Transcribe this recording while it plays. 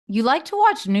You like to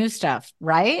watch new stuff,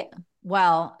 right?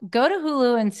 Well, go to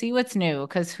Hulu and see what's new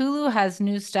because Hulu has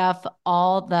new stuff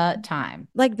all the time.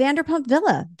 Like Vanderpump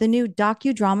Villa, the new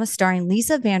docudrama starring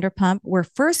Lisa Vanderpump, where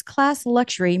first class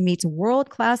luxury meets world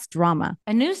class drama.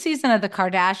 A new season of The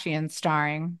Kardashians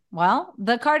starring, well,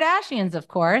 the Kardashians, of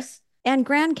course. And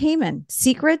Grand Cayman,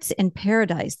 Secrets in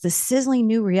Paradise, the sizzling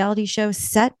new reality show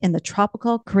set in the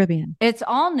tropical Caribbean. It's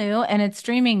all new and it's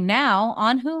streaming now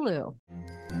on Hulu.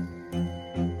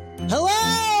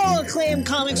 Hello, acclaimed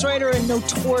comics writer and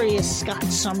notorious Scott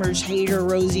Summers hater,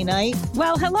 Rosie Knight.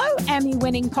 Well, hello,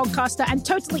 Emmy-winning podcaster and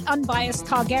totally unbiased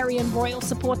Targaryen royal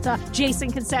supporter,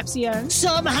 Jason Concepcion.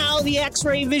 Somehow the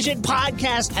X-Ray Vision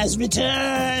podcast has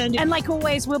returned. And like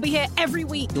always, we'll be here every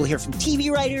week. You'll hear from TV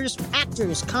writers,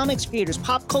 actors, comics creators,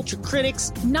 pop culture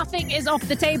critics. Nothing is off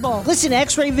the table. Listen to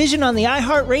X-Ray Vision on the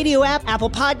iHeartRadio app, Apple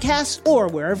Podcasts, or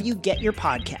wherever you get your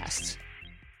podcasts.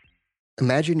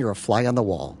 Imagine you're a fly on the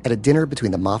wall at a dinner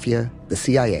between the mafia, the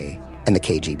CIA, and the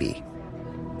KGB.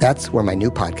 That's where my new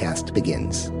podcast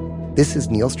begins. This is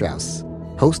Neil Strauss,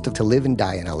 host of To Live and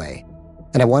Die in LA,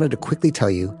 and I wanted to quickly tell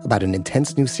you about an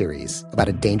intense new series about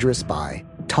a dangerous spy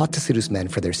taught to seduce men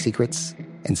for their secrets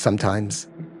and sometimes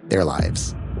their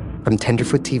lives. From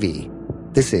Tenderfoot TV,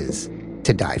 this is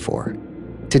To Die For.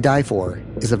 To Die For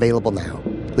is available now.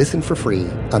 Listen for free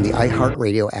on the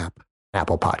iHeartRadio app,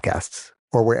 Apple Podcasts,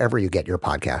 or wherever you get your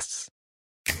podcasts.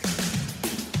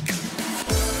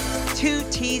 Two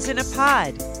Teas in a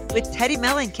Pod with Teddy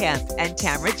Mellencamp and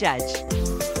Tamra Judge.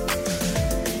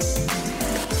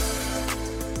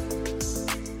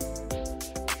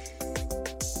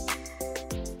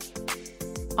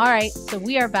 All right, so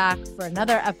we are back for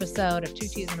another episode of Two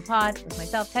Teas in a Pod with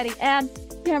myself, Teddy, and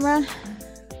Tamra.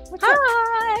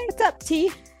 Hi. What's up, T?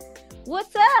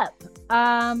 What's up?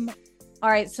 All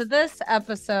right, so this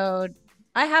episode,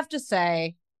 I have to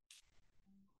say,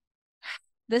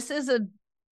 this is a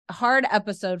hard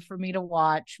episode for me to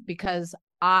watch because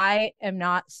I am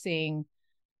not seeing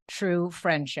true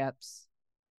friendships.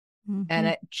 And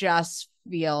it just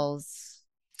feels...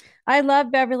 I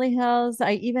love Beverly Hills.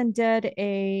 I even did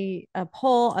a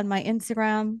poll on my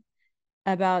Instagram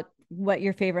about what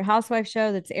your favorite housewife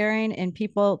show that's airing, and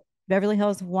Beverly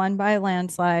Hills won by a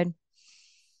landslide.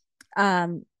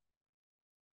 I'm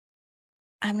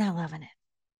not loving it.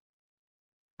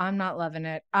 I'm not loving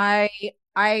it. I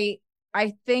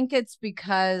think it's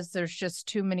because there's just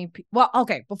too many people. Well,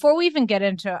 okay, before we even get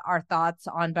into our thoughts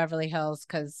on Beverly Hills,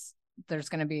 because there's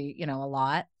going to be, a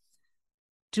lot.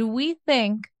 Do we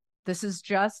think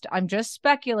I'm just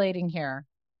speculating here.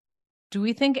 Do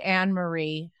we think Anne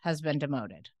Marie has been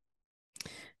demoted?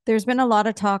 There's been a lot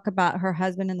of talk about her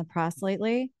husband in the press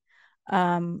lately.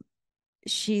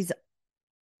 She's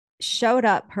showed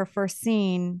up her first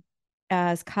scene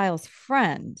as Kyle's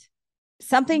friend.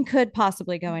 Something could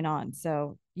possibly going on.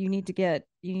 So you need to get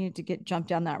jump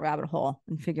down that rabbit hole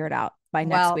and figure it out by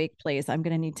next week, please. I'm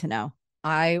going to need to know.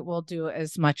 I will do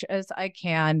as much as I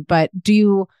can, but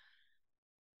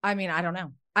I don't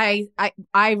know.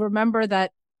 I remember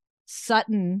that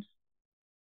Sutton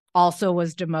also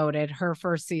was demoted her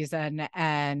first season,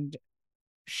 and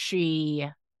she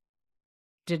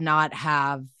did not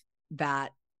have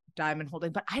that diamond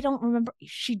holding, but I don't remember.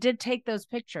 She did take those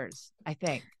pictures, I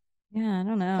think. Yeah, I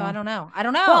don't know. So I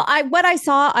don't know. Well, what I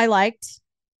saw, I liked.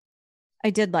 I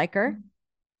did like her.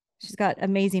 She's got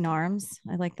amazing arms.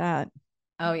 I like that.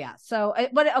 Oh, yeah. So,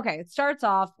 it starts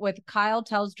off with Kyle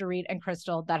tells Dorit and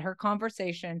Crystal that her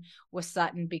conversation with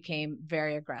Sutton became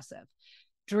very aggressive.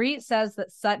 Dorit says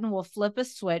that Sutton will flip a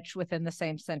switch within the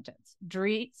same sentence.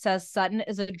 Dorit says Sutton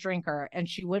is a drinker and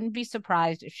she wouldn't be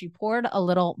surprised if she poured a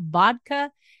little vodka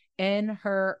in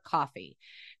her coffee.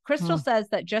 Crystal says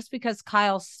that just because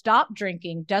Kyle stopped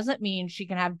drinking doesn't mean she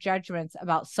can have judgments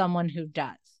about someone who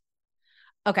does.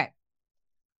 Okay.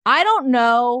 I don't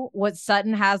know what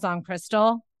Sutton has on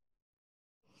Crystal,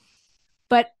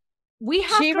 but we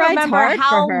have to remember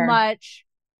how much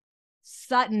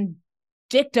Sutton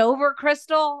dicked over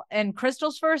Crystal in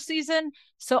Crystal's first season.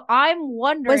 So I'm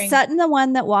wondering, was Sutton the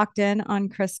one that walked in on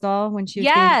Crystal when she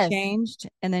was being changed,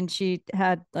 and then she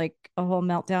had like a whole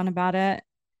meltdown about it,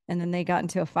 and then they got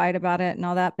into a fight about it and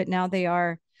all that, but now they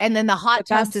are, and then the hot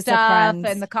tub stuff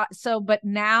and but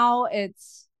now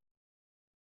it's,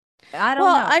 I don't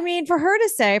know. I mean, for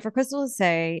Crystal to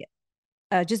say,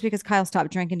 just because Kyle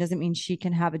stopped drinking doesn't mean she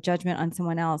can have a judgment on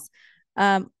someone else.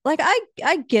 I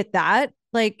get that.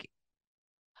 Like,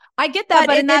 I get that,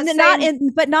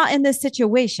 but not in this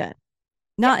situation.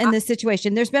 In this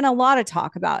situation. There's been a lot of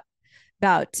talk about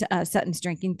Sutton's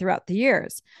drinking throughout the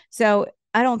years. So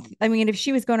I mean, if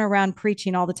she was going around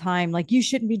preaching all the time, like you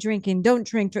shouldn't be drinking, don't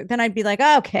drink, then I'd be like,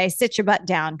 oh, okay, sit your butt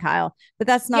down, Kyle. But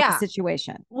that's not the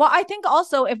situation. Well, I think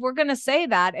also if we're going to say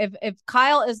that, if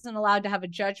Kyle isn't allowed to have a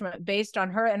judgment based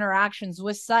on her interactions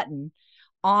with Sutton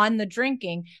on the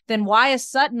drinking, then why is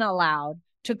Sutton allowed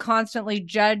to constantly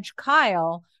judge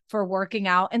Kyle for working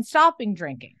out and stopping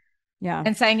drinking? Yeah.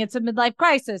 And saying it's a midlife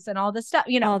crisis and all this stuff,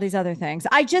 all these other things.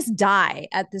 I just die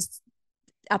at this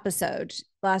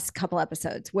last couple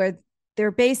episodes, where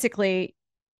they're basically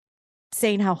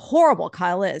saying how horrible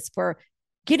Kyle is for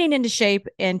getting into shape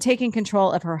and taking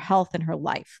control of her health and her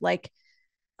life. Like,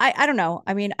 I don't know.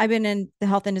 I mean, I've been in the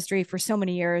health industry for so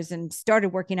many years and started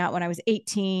working out when I was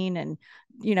 18 and,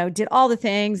 did all the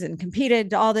things and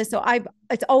competed all this. So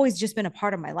it's always just been a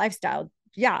part of my lifestyle.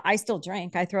 Yeah, I still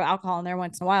drink. I throw alcohol in there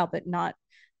once in a while, but not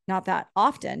that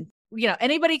often.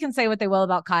 Anybody can say what they will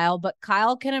about Kyle, but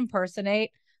Kyle can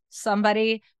impersonate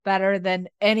somebody better than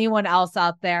anyone else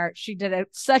out there. She did it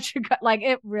such a good,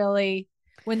 it really,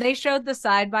 when they showed the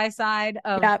side by side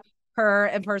of her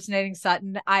impersonating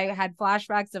Sutton, I had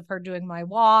flashbacks of her doing my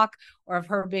walk or of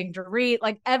her being Dorit,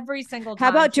 every single time.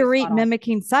 How about Dorit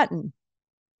mimicking Sutton?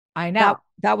 I know.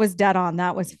 That was dead on.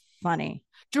 That was funny.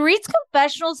 Dorit's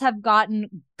confessionals have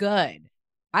gotten good.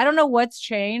 I don't know what's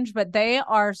changed, but they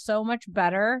are so much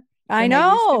better. I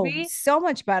know, so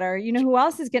much better. You know who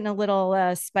else is getting a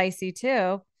little spicy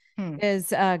too?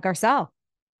 Is Garcelle.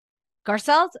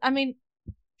 Garcelle's, I mean,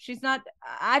 she's not,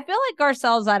 I feel like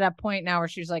Garcelle's at a point now where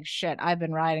she's like, shit, I've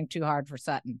been riding too hard for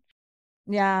Sutton.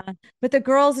 Yeah. But the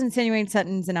girls insinuating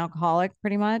Sutton's an alcoholic,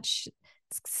 pretty much.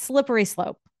 It's slippery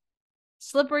slope.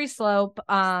 Slippery slope.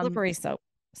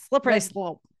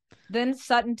 Then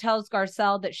Sutton tells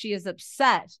Garcelle that she is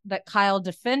upset that Kyle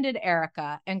defended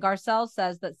Erica, and Garcelle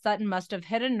says that Sutton must have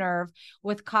hit a nerve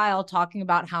with Kyle talking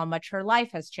about how much her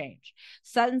life has changed.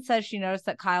 Sutton says she noticed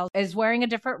that Kyle is wearing a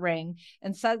different ring,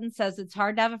 and Sutton says it's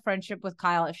hard to have a friendship with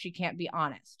Kyle if she can't be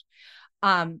honest.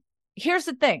 Here's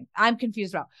the thing I'm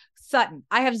confused about. Sutton,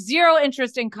 I have zero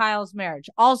interest in Kyle's marriage.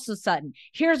 Also, Sutton,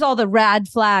 here's all the rad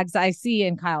flags I see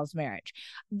in Kyle's marriage.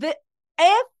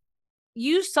 If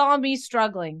you saw me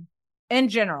struggling in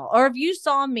general, or if you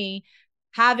saw me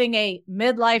having a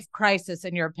midlife crisis,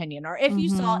 in your opinion, or if you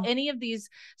saw any of these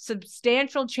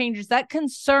substantial changes that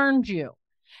concerned you,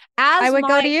 as I would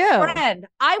go to you. Friend,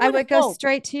 I would go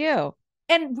straight to you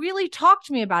and really talk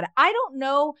to me about it. I don't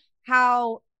know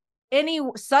how any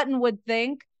Sutton would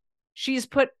think she's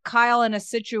put Kyle in a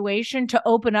situation to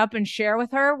open up and share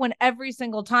with her, when every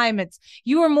single time it's,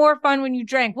 you were more fun when you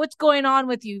drank. What's going on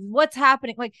with you? What's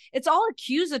happening? It's all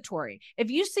accusatory.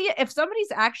 If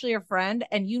somebody's actually a friend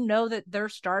and you know that they're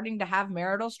starting to have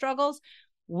marital struggles,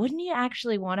 wouldn't you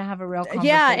actually want to have a real conversation?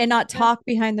 Yeah. And not talk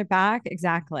behind their back.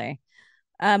 Exactly.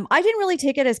 I didn't really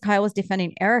take it as Kyle was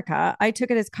defending Erica. I took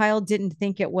it as Kyle didn't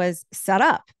think it was set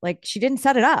up. She didn't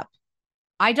set it up.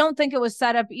 I don't think it was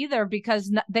set up either,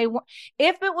 because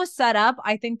if it was set up,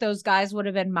 I think those guys would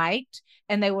have been mic'd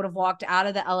and they would have walked out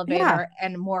of the elevator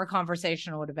and more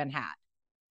conversation would have been had.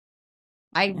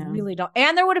 I really don't.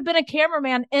 And there would have been a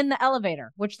cameraman in the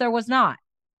elevator, which there was not,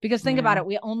 because think about it.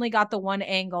 We only got the one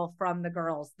angle from the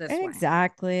girls this way.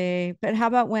 Exactly. But how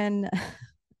about when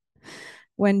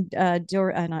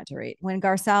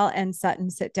Garcelle and Sutton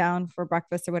sit down for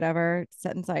breakfast or whatever,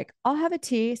 Sutton's like, I'll have a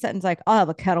tea. Sutton's like, I'll have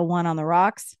a Kettle One on the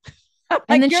rocks.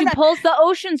 And then she pulls the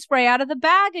ocean spray out of the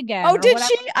bag again. Oh, did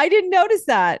she? I didn't notice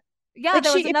that. Yeah,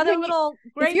 there was another little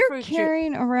grapefruit. If you're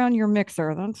carrying around your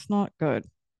mixer, that's not good.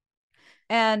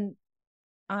 And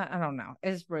I don't know.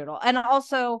 It's brutal. And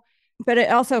also, but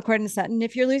it also, according to Sutton,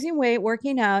 if you're losing weight,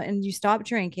 working out, and you stop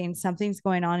drinking, something's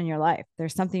going on in your life.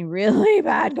 There's something really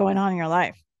bad going on in your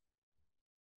life.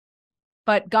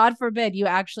 But God forbid you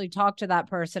actually talk to that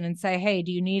person and say, hey,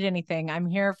 do you need anything? I'm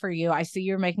here for you. I see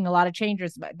you're making a lot of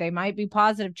changes, but they might be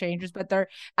positive changes, but they're,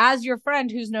 as your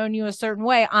friend who's known you a certain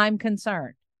way, I'm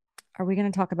concerned. Are we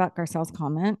going to talk about Garcelle's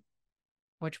comment?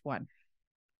 Which one?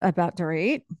 About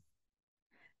Dorit.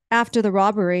 After the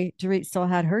robbery, Dorit still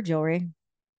had her jewelry.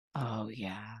 Oh,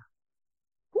 yeah.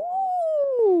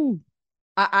 Ooh.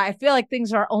 I feel like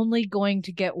things are only going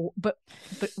to get but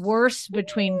worse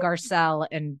between Garcelle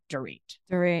and Dorit.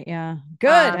 Dorit, yeah. Good.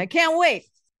 I can't wait.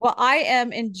 Well, I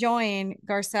am enjoying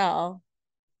Garcelle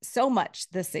so much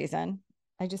this season.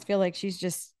 I just feel like she's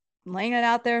just laying it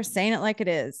out there, saying it like it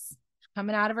is.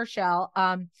 Coming out of her shell.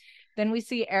 Then we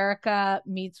see Erica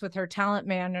meets with her talent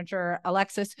manager,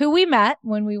 Alexis, who we met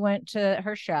when we went to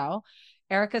her show.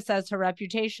 Erica says her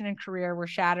reputation and career were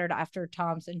shattered after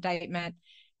Tom's indictment.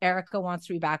 Erica wants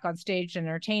to be back on stage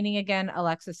entertaining again.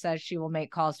 Alexis says she will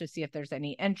make calls to see if there's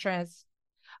any interest.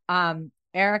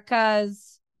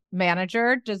 Erica's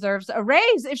manager deserves a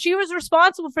raise if she was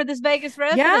responsible for this Vegas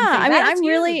residency. Yeah, I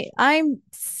mean, huge. I'm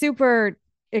super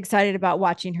excited about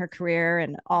watching her career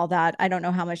and all that. I don't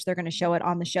know how much they're going to show it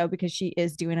on the show because she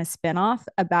is doing a spinoff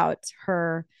about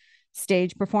her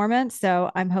stage performance. So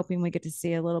I'm hoping we get to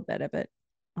see a little bit of it.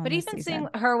 But even seeing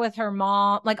her with her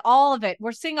mom, like all of it,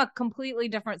 we're seeing a completely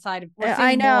different side of. We're seeing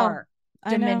I know. more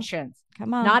dimensions.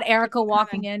 Come on, not Erica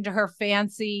walking into her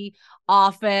fancy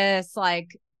office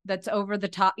like that's over the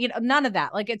top. You know, none of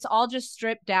that. Like it's all just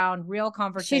stripped down, real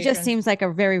conversation. She just seems like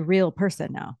a very real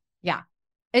person now. Yeah,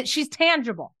 she's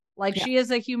tangible. Like she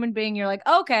is a human being. You're like,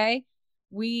 okay,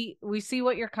 we see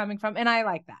what you're coming from, and I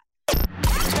like that.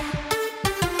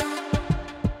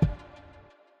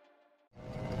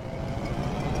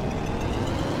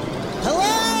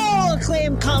 Hello,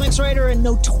 acclaimed comics writer and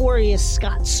notorious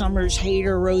Scott Summers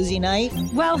hater, Rosie Knight.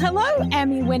 Well, hello,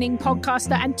 Emmy-winning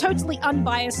podcaster and totally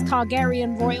unbiased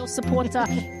Targaryen royal supporter,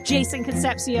 Jason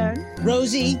Concepcion.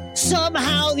 Rosie,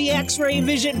 somehow the X-Ray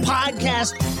Vision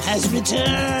podcast has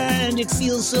returned. It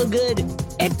feels so good.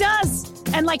 It does.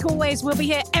 And like always, we'll be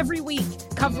here every week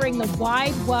covering the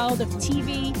wide world of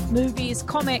TV, movies,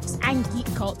 comics, and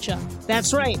geek culture.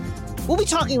 That's right. We'll be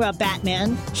talking about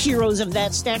Batman, heroes of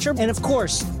that stature, and of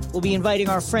course, we'll be inviting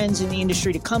our friends in the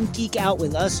industry to come geek out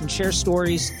with us and share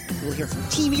stories. We'll hear from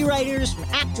TV writers, from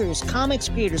actors, comics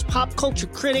creators, pop culture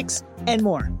critics, and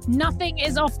more. Nothing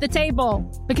is off the table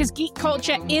because geek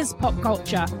culture is pop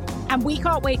culture, and we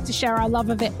can't wait to share our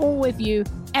love of it all with you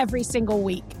every single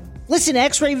week. Listen to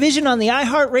X-Ray Vision on the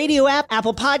iHeartRadio app,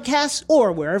 Apple Podcasts,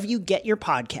 or wherever you get your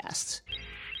podcasts.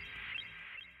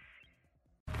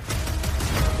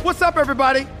 What's up,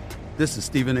 everybody? This is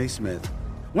Stephen A. Smith.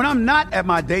 When I'm not at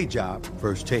my day job,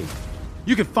 First Take,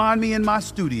 you can find me in my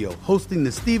studio hosting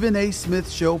the Stephen A. Smith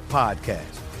Show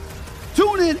podcast.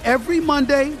 Tune in every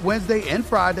Monday, Wednesday, and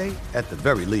Friday, at the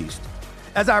very least,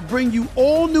 as I bring you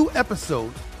all new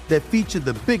episodes that feature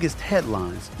the biggest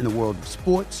headlines in the world of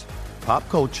sports, pop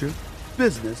culture,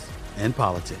 business, and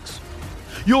politics.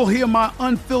 You'll hear my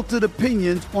unfiltered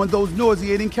opinions on those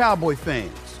nauseating Cowboy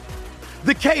fans,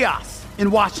 the chaos in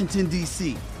Washington,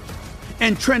 D.C.,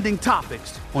 and trending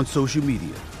topics on social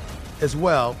media, as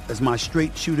well as my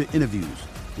straight shooter interviews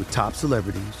with top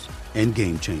celebrities and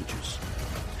game changers.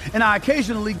 And I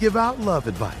occasionally give out love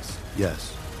advice.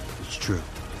 Yes, it's true.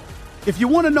 If you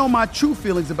want to know my true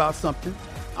feelings about something,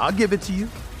 I'll give it to you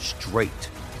straight.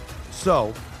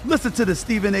 So listen to the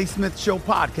Stephen A. Smith Show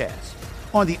podcast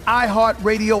on the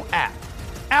iHeartRadio app,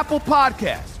 Apple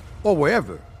Podcasts, or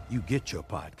wherever you get your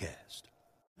podcast.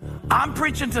 I'm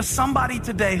preaching to somebody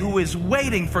today who is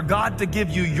waiting for God to give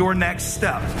you your next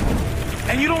step.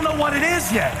 And you don't know what it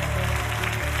is yet.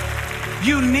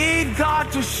 You need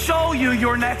God to show you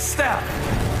your next step.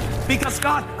 Because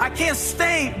God, I can't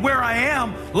stay where I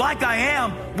am, like I am,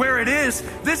 where it is.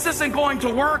 This isn't going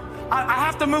to work. I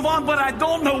have to move on, but I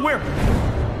don't know where.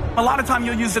 A lot of time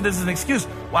you'll use it as an excuse.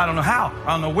 Well, I don't know how.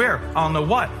 I don't know where. I don't know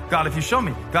what. God, if you show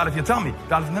me. God, if you tell me.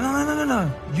 God, if... No.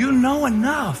 You know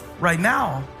enough right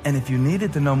now. And if you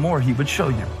needed to know more, he would show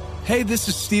you. Hey, this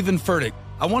is Stephen Furtick.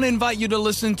 I want to invite you to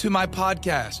listen to my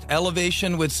podcast,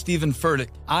 Elevation with Stephen Furtick.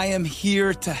 I am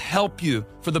here to help you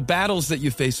for the battles that you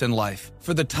face in life,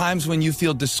 for the times when you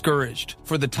feel discouraged,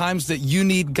 for the times that you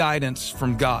need guidance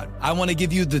from God. I want to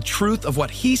give you the truth of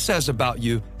what he says about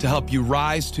you to help you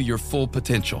rise to your full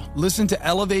potential. Listen to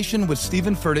Elevation with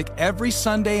Stephen Furtick every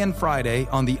Sunday and Friday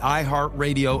on the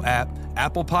iHeartRadio app,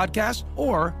 Apple Podcasts,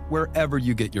 or wherever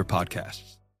you get your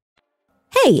podcasts.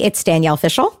 Hey, it's Danielle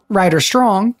Fishel, Ryder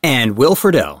Strong, and Will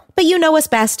Friedle. But you know us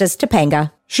best as Topanga,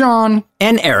 Sean,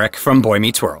 and Eric from Boy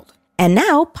Meets World. And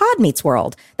now Pod Meets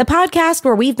World, the podcast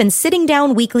where we've been sitting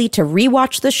down weekly to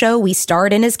rewatch the show we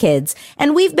starred in as kids,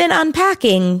 and we've been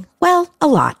unpacking, well, a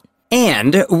lot.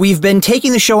 And we've been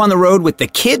taking the show on the road with the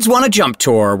Kids Wanna Jump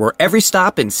Tour, where every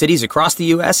stop in cities across the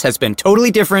U.S. has been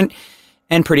totally different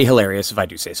and pretty hilarious, if I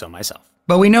do say so myself.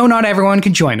 But we know not everyone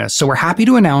can join us, so we're happy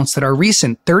to announce that our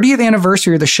recent 30th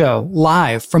anniversary of the show,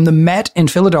 live from the Met in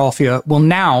Philadelphia, will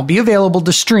now be available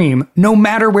to stream no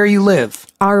matter where you live.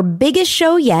 Our biggest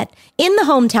show yet, in the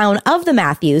hometown of the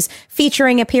Matthews,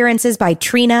 featuring appearances by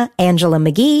Trina Angela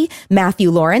McGee,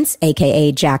 Matthew Lawrence,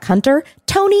 a.k.a. Jack Hunter,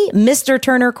 Tony Mr.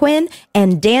 Turner Quinn,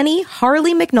 and Danny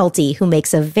Harley McNulty, who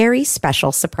makes a very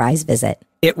special surprise visit.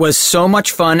 It was so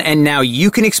much fun, and now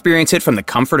you can experience it from the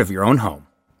comfort of your own home.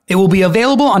 It will be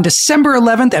available on December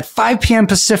 11th at 5 p.m.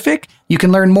 Pacific. You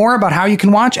can learn more about how you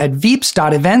can watch at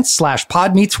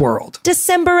veeps.events/podmeetsworld.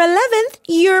 December 11th,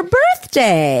 your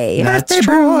birthday. That's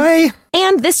true.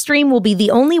 And this stream will be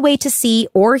the only way to see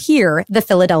or hear the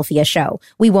Philadelphia show.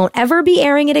 We won't ever be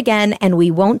airing it again, and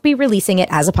we won't be releasing it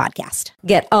as a podcast.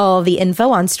 Get all the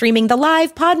info on streaming the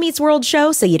live Pod Meets World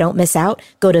show so you don't miss out.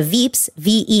 Go to Veeps,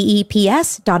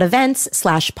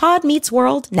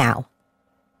 VEEPS.events/podmeetsworld now.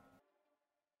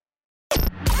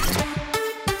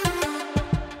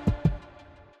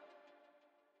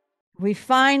 We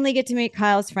finally get to meet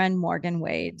Kyle's friend, Morgan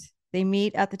Wade. They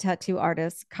meet at the tattoo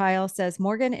artist. Kyle says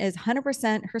Morgan is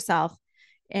 100% herself,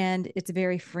 and it's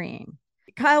very freeing.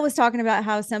 Kyle was talking about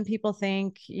how some people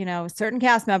think, certain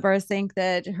cast members think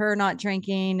that her not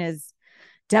drinking is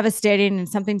devastating and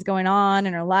something's going on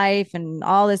in her life and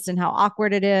all this and how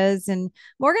awkward it is. And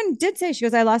Morgan did say, she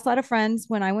goes, I lost a lot of friends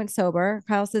when I went sober.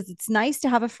 Kyle says it's nice to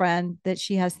have a friend that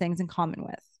she has things in common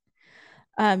with.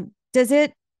 Does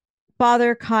it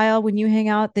bother Kyle when you hang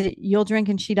out that you'll drink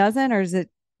and she doesn't, or is it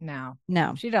no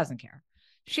she doesn't care?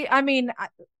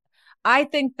 I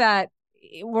think that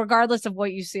regardless of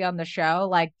what you see on the show,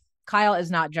 like Kyle is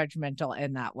not judgmental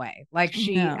in that way. Like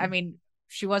she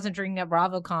wasn't drinking at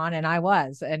BravoCon and I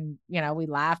was, and we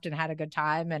laughed and had a good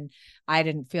time, and I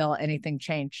didn't feel anything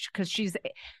changed because she's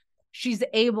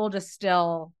able to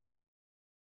still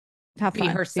have be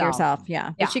fun, herself.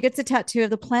 Yeah. But she gets a tattoo of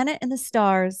the planet and the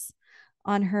stars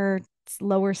on her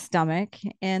lower stomach,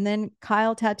 and then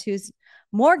Kyle tattoos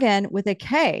Morgan with a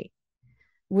K.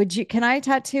 Can I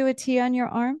tattoo a T on your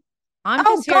arm?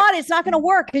 God, it's not going to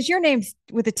work because your name's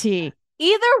with a T.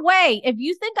 Either way, if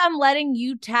you think I'm letting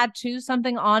you tattoo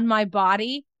something on my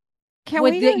body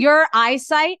your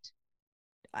eyesight,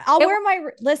 I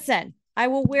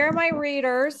will wear my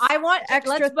readers.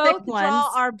 Let's both draw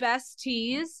our best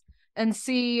T's and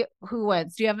see who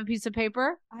wins. Do you have a piece of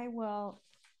paper? I will.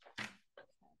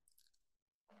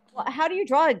 Well, how do you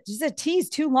draw it? Just a T is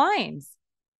 2 lines.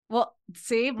 Well,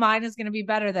 see, mine is going to be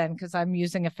better then because I'm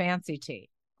using a fancy T.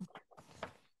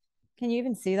 Can you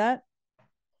even see that?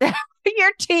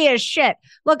 Your T is shit.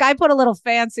 Look, I put a little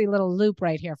fancy little loop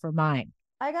right here for mine.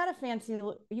 I got a fancy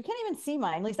loop. You can't even see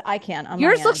mine. At least I can.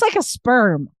 Yours looks like a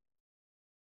sperm.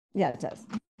 Yeah, it does.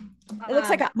 It looks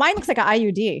like mine looks like an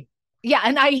IUD. Yeah,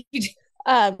 an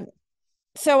IUD.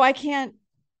 So I can't.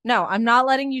 No, I'm not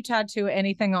letting you tattoo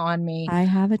anything on me. I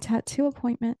have a tattoo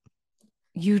appointment.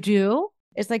 You do?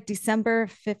 It's like December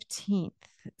 15th.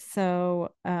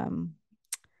 So,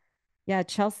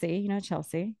 Chelsea,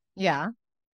 Chelsea. Yeah.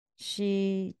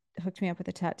 She hooked me up with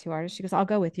a tattoo artist. She goes, I'll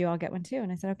go with you. I'll get one too.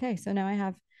 And I said, okay. So now I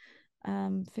have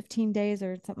 15 days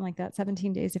or something like that,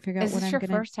 17 days to figure out what I'm going to. Is this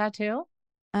your first tattoo?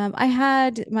 I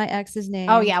had my ex's name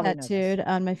tattooed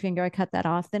on my finger. I cut that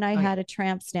off. Then I had a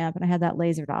tramp stamp and I had that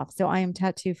lasered off. So I am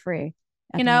tattoo free.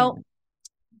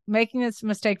 Making this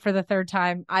mistake for the third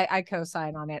time, I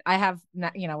co-sign on it. I have,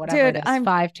 whatever. Dude, it is,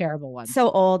 5 terrible ones. So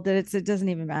old that it doesn't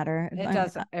even matter. It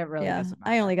doesn't. It really doesn't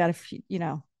matter. I only got a few,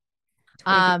 20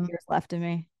 years left of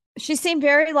me. She seemed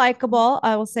very likable.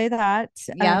 I will say that.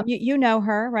 Yeah. You know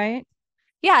her, right?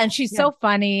 Yeah, and she's so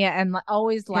funny and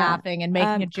always laughing and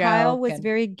making a joke. Kyle was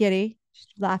very giddy,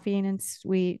 laughing and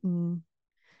sweet, and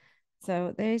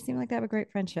so they seem like they have a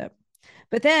great friendship.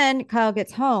 But then Kyle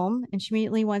gets home and she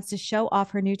immediately wants to show off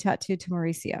her new tattoo to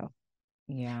Mauricio.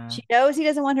 Yeah, she knows he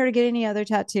doesn't want her to get any other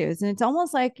tattoos, and it's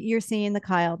almost like you're seeing the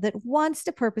Kyle that wants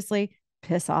to purposely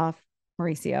piss off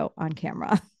Mauricio on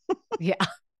camera. Yeah.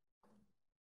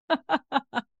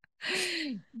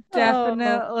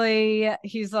 Definitely.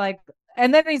 He's like,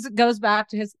 and then he goes back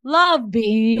to his love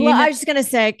bean. Well, I was just going to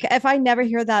say, if I never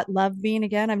hear that love bean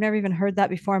again, I've never even heard that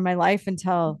before in my life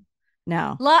until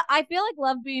now. I feel like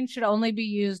love bean should only be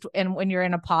used when you're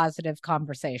in a positive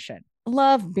conversation.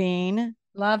 Love bean.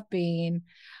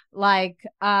 Like,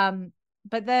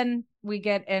 but then we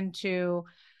get into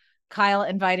Kyle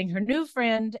inviting her new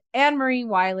friend, Anne-Marie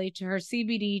Wiley, to her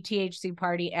CBD THC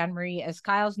party. Anne-Marie is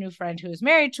Kyle's new friend who is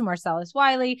married to Marcellus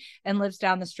Wiley and lives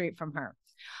down the street from her.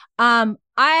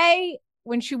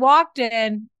 When she walked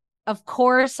in, of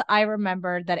course, I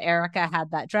remembered that Erica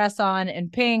had that dress on in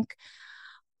pink,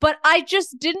 but I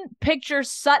just didn't picture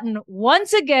Sutton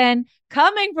once again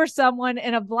coming for someone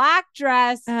in a black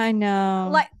dress. I know.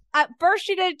 Like at first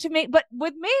she did it to me, but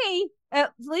with me,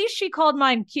 at least she called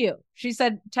mine cute. She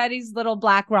said Teddy's little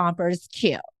black romper is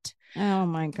cute. Oh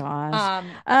my gosh.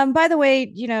 By the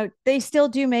way, they still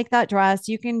do make that dress.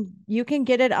 You can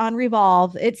get it on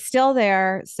Revolve. It's still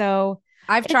there. So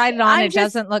I've tried it on. It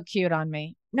doesn't look cute on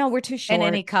me. No, we're too short. In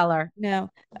any color. No.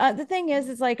 The thing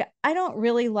is like, I don't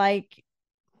really like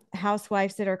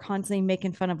housewives that are constantly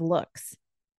making fun of looks.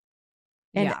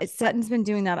 And Yeah. Sutton's been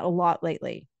doing that a lot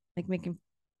lately, like making.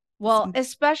 Well,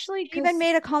 especially He even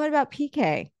made a comment about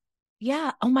PK.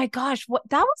 Yeah. Oh my gosh. What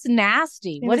that was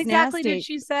nasty. It What was exactly nasty. did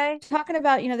she say? Talking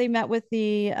about, they met with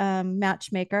the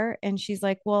matchmaker, and she's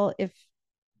like, well, if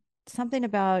something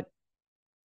about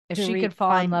if she could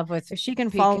fall in love with if she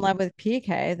can PK. fall in love with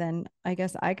PK, then I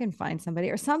guess I can find somebody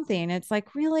or something. It's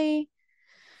like, really?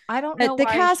 I don't know. The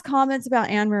cast comments about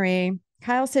Anne Marie.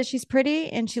 Kyle says she's pretty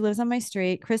and she lives on my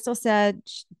street. Crystal said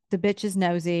the bitch is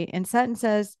nosy. And Sutton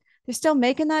says they're still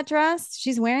making that dress.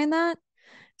 She's wearing that.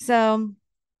 So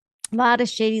a lot of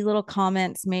shady little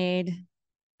comments made.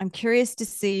 I'm curious to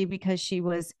see, because she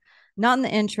was not in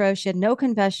the intro. She had no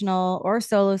confessional or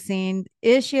solo scene.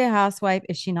 Is she a housewife?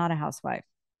 Is she not a housewife?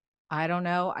 I don't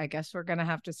know. I guess we're going to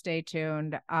have to stay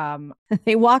tuned.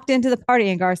 They walked into the party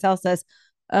and Garcelle says,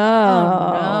 oh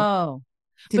no.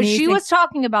 Denise, but she was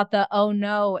talking about the oh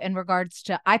no in regards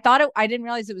to, I didn't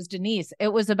realize it was Denise.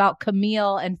 It was about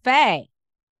Camille and Faye.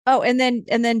 Oh, and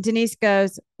then Denise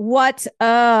goes, what?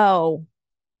 Oh.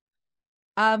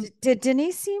 Did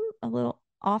Denise seem a little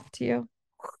off to you?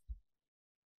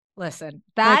 Listen,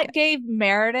 that gave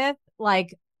Meredith,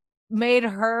 made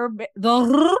her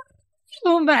the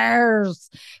rumors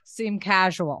seem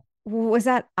casual. Was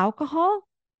that alcohol?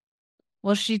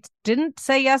 Well, she didn't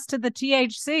say yes to the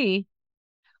THC.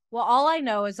 Well, all I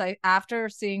know is after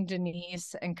seeing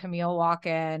Denise and Camille walk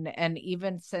in and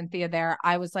even Cynthia there,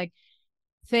 I was like,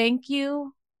 thank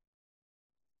you.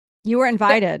 You were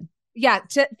invited.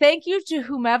 Thank you to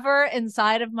whomever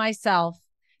inside of myself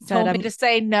told me to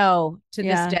say no to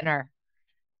this dinner.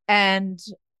 And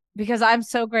because I'm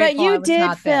so grateful. But you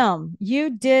did film. You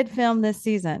did film this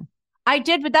season. I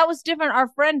did, but that was different. Our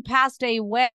friend passed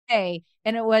away,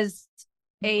 and it was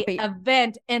an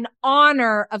event in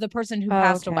honor of the person who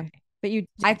passed away. But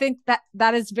I think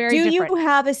that is very different. Do you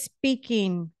have a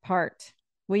speaking part?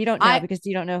 Well, you don't know because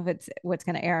you don't know if it's what's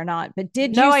going to air or not. But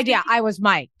did you? No idea. I was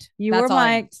mic'd. You were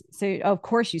mic'd, so of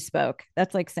course you spoke.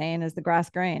 That's like saying, "Is the grass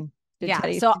green?" Did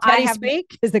Teddy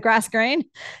speak? Is the grass green?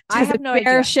 I have no idea.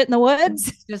 Bear shit in the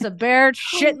woods? There's a bear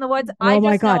shit in the woods. Oh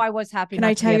my God. Know I was happy. Can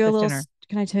I tell you a little?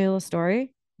 Can I tell you a little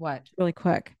story? What? Really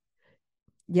quick.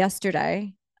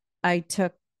 Yesterday, I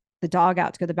took the dog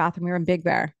out to go to the bathroom. We were in Big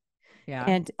Bear. Yeah.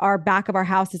 And our back of our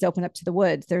house is open up to the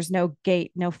woods. There's no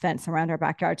gate, no fence around our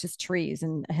backyard, just trees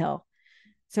and a hill.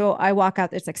 So I walk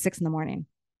out. It's like 6 a.m.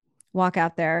 Walk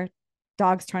out there.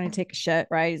 Dog's trying to take a shit,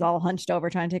 right? He's all hunched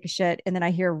over trying to take a shit. And then I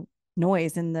hear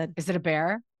noise in the. Is it a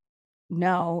bear?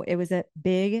 No, it was a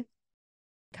big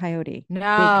coyote.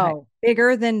 No.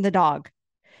 Bigger than the dog.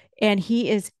 And he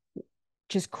is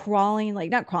just crawling, like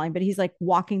not crawling, but he's like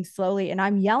walking slowly. And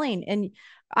I'm yelling. And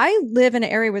I live in an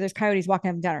area where there's coyotes walking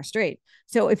up and down our street.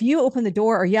 So if you open the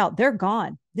door or yell, they're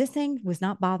gone. This thing was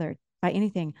not bothered by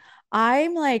anything.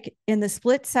 I'm like, in the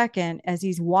split second as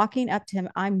he's walking up to him,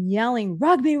 I'm yelling,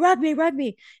 rugby, rugby,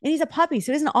 rugby. And he's a puppy,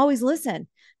 so he doesn't always listen.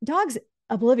 Dog's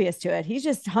oblivious to it. He's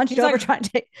just hunched over trying to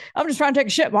take, I'm just trying to take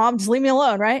a shit, Mom. Just leave me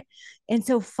alone. Right. And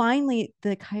so finally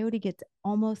the coyote gets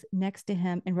almost next to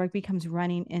him and Rugby comes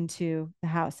running into the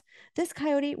house. This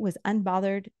coyote was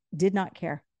unbothered, did not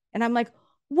care. And I'm like,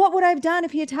 what would I have done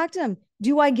if he attacked him?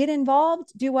 Do I get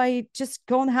involved? Do I just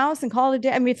go in the house and call it a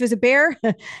day? I mean, if there's a bear,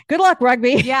 good luck,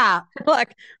 Rugby. Yeah. Good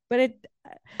luck. But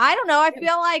I don't know. I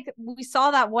feel like we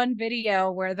saw that one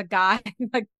video where the guy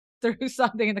threw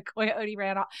something and the coyote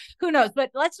ran off. Who knows?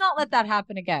 But let's not let that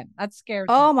happen again. That scares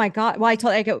me. Oh my God. Well,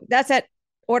 I go, that's it.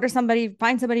 Order somebody,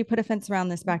 find somebody, put a fence around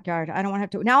this backyard. I don't want to have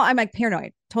to. Now I'm like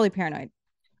paranoid, totally paranoid.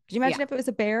 Could you imagine if it was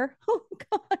a bear? Oh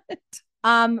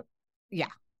God. Yeah.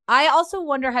 I also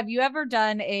wonder, have you ever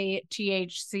done a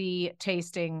THC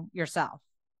tasting yourself?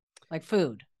 Like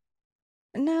food?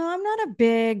 No, I'm not a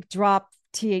big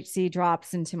THC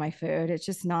drops into my food. It's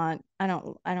just not, I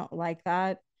don't like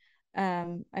that.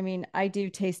 I mean, I do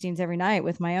tastings every night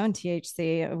with my own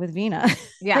THC with Vina.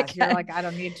 Yeah. You're like, I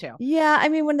don't need to. Yeah. I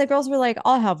mean, when the girls were like,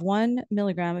 I'll have 1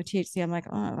 milligram of THC, I'm like,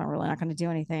 oh, I'm really not going to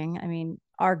do anything. I mean,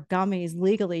 our gummies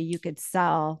legally, you could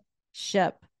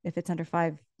ship if it's under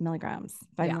 5 milligrams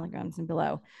and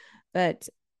below. But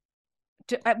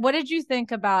what did you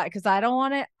think about it? Because I don't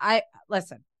want to,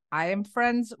 listen, I am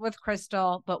friends with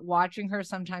Crystal, but watching her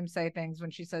sometimes say things when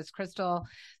she says Crystal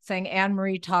saying Anne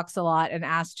Marie talks a lot and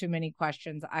asks too many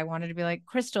questions, I wanted to be like,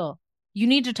 Crystal, you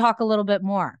need to talk a little bit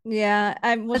more. Yeah.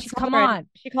 Come on.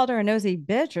 She called her a nosy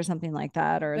bitch or something like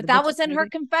that. But that was in her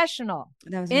confessional.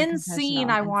 That was in scene.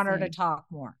 I want her to talk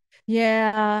more.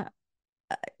 Yeah.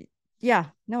 Yeah.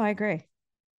 No, I agree.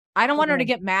 I don't want her to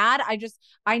get mad.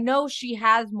 I know she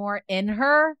has more in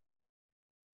her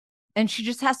And she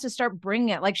just has to start bringing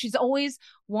it. Like, she's always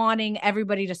wanting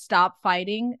everybody to stop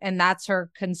fighting, and that's her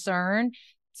concern.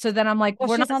 So then I'm like, well,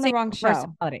 we're she's not on the wrong show.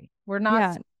 Personality. We're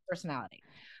not personality.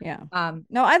 Yeah.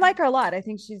 No, I like her a lot. I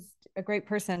think she's a great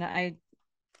person.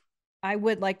 I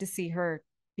would like to see her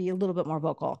be a little bit more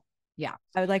vocal. Yeah.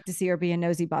 I would like to see her be a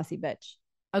nosy, bossy bitch.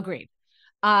 Agreed.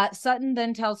 Sutton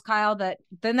then tells Kyle that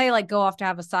then they like go off to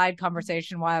have a side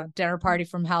conversation while a dinner party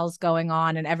from hell's going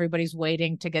on and everybody's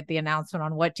waiting to get the announcement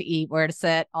on what to eat, where to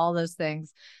sit, all those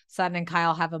things. Sutton and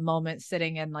Kyle have a moment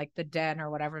sitting in like the den or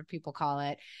whatever people call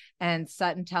it. And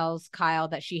Sutton tells Kyle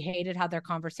that she hated how their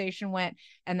conversation went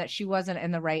and that she wasn't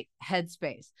in the right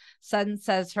headspace. Sutton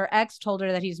says her ex told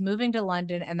her that he's moving to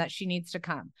London and that she needs to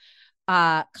come.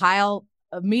 Kyle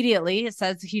immediately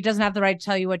says he doesn't have the right to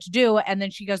tell you what to do. And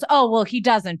then she goes, oh, well, he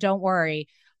doesn't. Don't worry.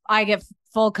 I get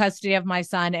full custody of my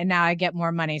son and now I get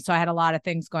more money. So I had a lot of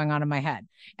things going on in my head.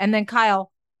 And then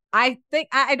Kyle, I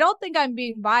don't think I'm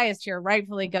being biased here,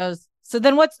 rightfully goes, so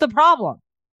then what's the problem?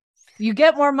 You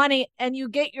get more money and you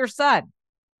get your son.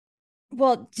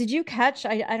 Well, did you catch,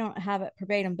 I don't have it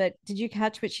verbatim, but did you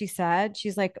catch what she said?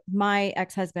 She's like, my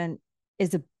ex-husband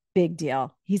is a big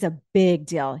deal. He's a big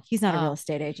deal. He's not a real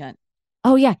estate agent.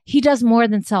 Oh, yeah. He does more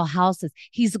than sell houses.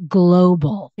 He's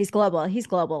global. He's global.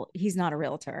 He's not a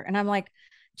realtor. And I'm like,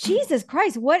 Jesus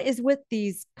Christ, what is with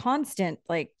these constant,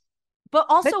 like, but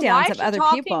also why is she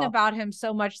talking people about him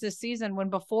so much this season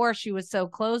when before she was so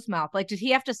closed mouth? Like, did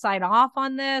he have to sign off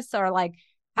on this or like,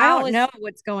 I don't know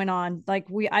what's going on. Like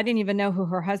I didn't even know who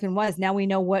her husband was. Now we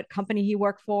know what company he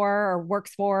works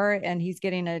for, and he's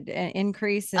getting an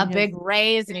increase, a big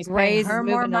raise, and he's paying her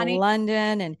more money. To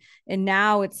London, and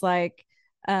now it's like,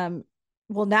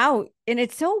 well now, and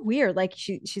it's so weird. Like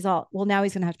she's all, well, now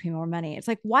he's gonna have to pay more money. It's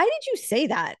like, why did you say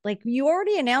that? Like, you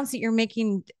already announced that you're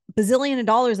making bazillion of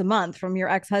dollars a month from your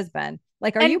ex-husband.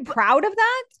 Like, are you proud of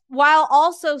that? While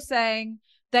also saying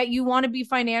that you want to be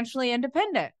financially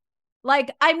independent.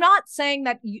 Like, I'm not saying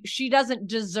that she doesn't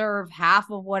deserve half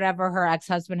of whatever her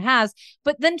ex-husband has,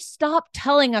 but then stop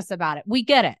telling us about it. We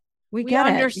get it. We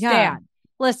understand. Yeah.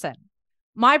 Listen,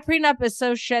 my prenup is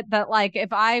so shit that, like,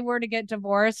 if I were to get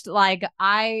divorced, like,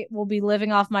 I will be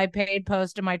living off my paid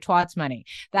post and my twats money.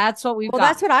 That's what we've got. Well,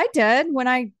 that's what I did when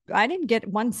I didn't get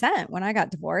 1 cent when I got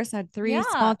divorced. I had 3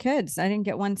 small kids. I didn't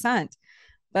get 1 cent.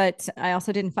 But I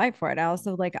also didn't fight for it. I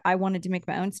also, like, I wanted to make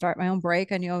start my own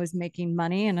break. I knew I was making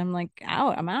money, and I'm like,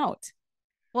 I'm out.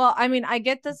 Well, I mean, I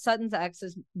get that Sutton's ex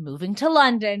is moving to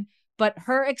London, but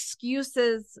her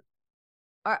excuses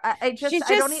are, she's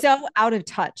just so out of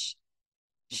touch.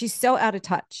 She's so out of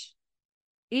touch.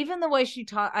 Even the way she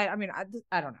taught, I mean,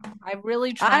 I don't know. I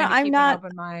really try to keep an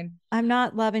open mind. I'm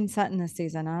not loving Sutton this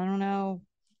season. I don't know.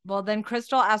 Well, then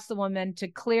Crystal asks the woman to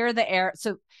clear the air.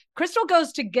 So Crystal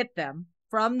goes to get them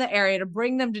from the area to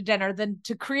bring them to dinner, then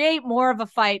to create more of a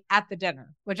fight at the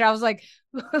dinner, which I was like,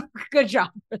 good job,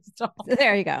 Crystal.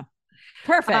 There you go.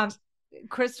 Perfect.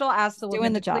 Crystal asks the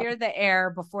woman to clear the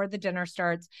air before the dinner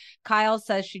starts. Kyle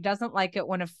says she doesn't like it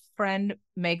when a friend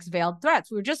makes veiled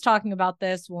threats. We were just talking about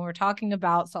this when we were talking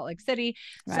about Salt Lake City.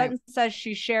 Right. Sutton says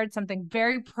she shared something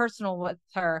very personal with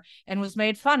her and was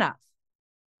made fun of.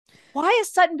 Why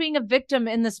is Sutton being a victim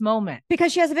in this moment?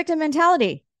 Because she has a victim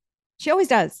mentality. She always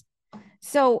does.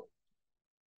 So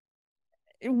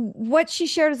what she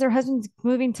shared is her husband's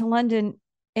moving to London.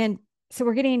 And so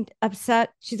we're getting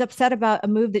upset. She's upset about a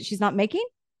move that she's not making,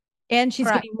 and she's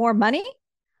getting more money.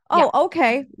 Oh, yeah.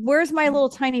 Okay. Where's my little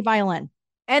tiny violin?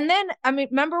 And then, I mean,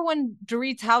 remember when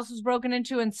Dorit's house was broken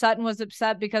into and Sutton was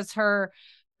upset because her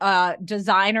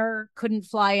designer couldn't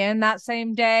fly in that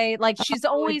same day? Like, she's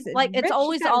always like, it's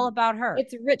always all about her.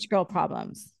 It's rich girl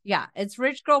problems. Yeah. It's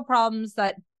rich girl problems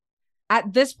that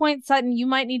at this point, Sutton, you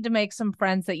might need to make some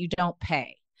friends that you don't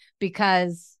pay,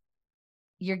 because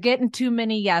you're getting too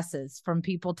many yeses from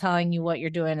people telling you what you're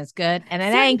doing is good, and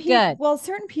it ain't good. Well,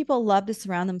 certain people love to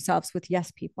surround themselves with yes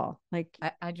people. Like,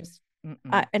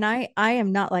 and I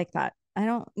am not like that. I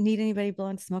don't need anybody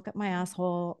blowing smoke up my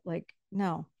asshole. Like,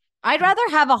 no. I'd rather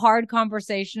have a hard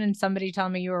conversation and somebody tell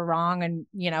me you were wrong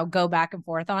and, go back and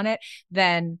forth on it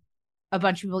than a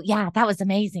bunch of people. Yeah, that was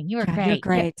amazing. You were great. You're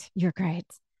great. Yeah. You're great.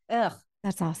 Ugh.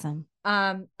 That's awesome.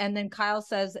 And then Kyle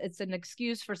says it's an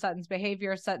excuse for Sutton's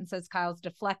behavior. Sutton says Kyle's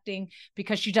deflecting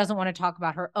because she doesn't want to talk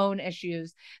about her own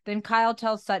issues. Then Kyle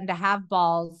tells Sutton to have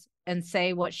balls and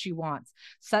say what she wants.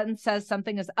 Sutton says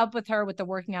something is up with her with the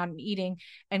working out and eating.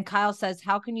 And Kyle says,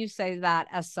 how can you say that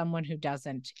as someone who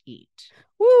doesn't eat?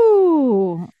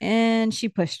 Woo! And she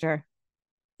pushed her.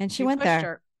 And she went there.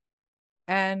 Her.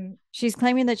 And she's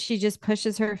claiming that she just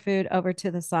pushes her food over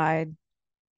to the side.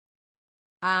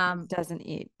 Doesn't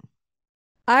eat.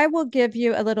 I will give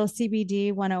you a little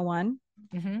CBD 101.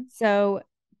 So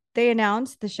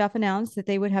the chef announced that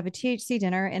they would have a THC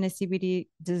dinner and a CBD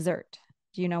dessert.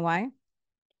 Do you know why?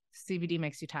 CBD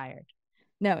makes you tired.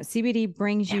 No, CBD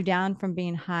brings you down from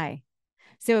being high.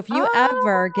 So if you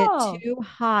ever get too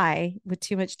high with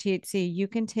too much THC, you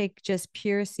can take just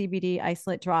pure CBD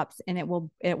isolate drops and it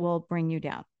will bring you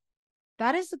down.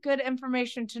 That is good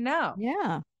information to know.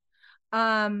 Yeah.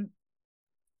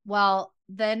 Well,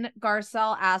 then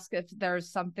Garcelle asked if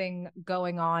there's something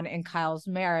going on in Kyle's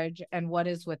marriage and what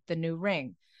is with the new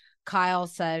ring. Kyle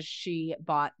says she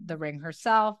bought the ring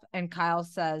herself, and Kyle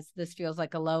says this feels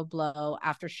like a low blow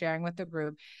after sharing with the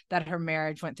group that her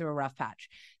marriage went through a rough patch.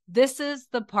 This is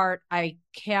the part I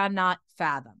cannot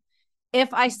fathom.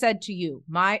 If I said to you,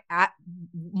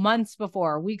 months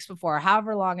before, weeks before,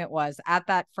 however long it was, at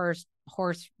that first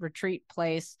horse retreat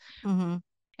place,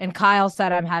 and Kyle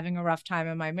said, I'm having a rough time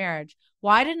in my marriage,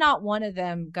 why did not one of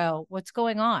them go, what's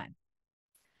going on?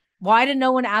 Why did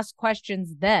no one ask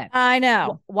questions then? I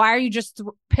know. Why are you just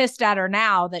pissed at her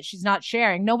now that she's not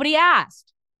sharing? Nobody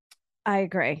asked. I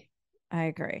agree.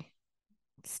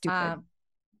 Stupid.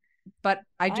 But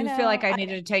I do feel like I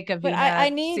needed to take a Vina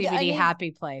CBD happy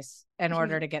place in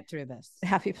order to get through this.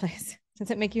 Happy place.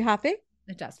 Does it make you happy?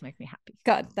 It does make me happy.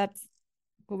 Good. That's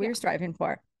what we were striving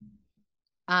for.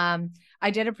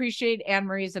 I did appreciate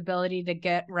Anne-Marie's ability to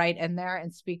get right in there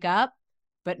and speak up,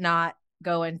 but not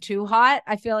going too hot.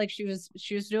 I feel like she was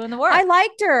doing the work. I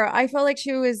liked her. I felt like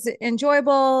she was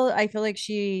enjoyable. I feel like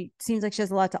she seems like she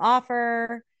has a lot to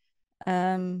offer.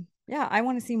 Yeah, I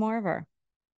want to see more of her.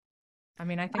 I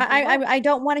mean, I think I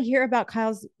don't want to hear about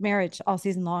Kyle's marriage all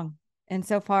season long. And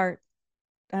so far,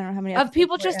 I don't know how many of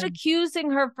people just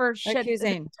accusing her for shit the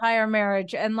entire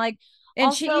marriage. And like, and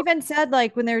also, she even said,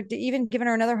 like, when they're even giving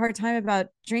her another hard time about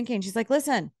drinking, she's like,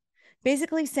 listen,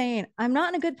 basically saying, I'm not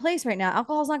in a good place right now.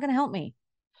 Alcohol's not going to help me.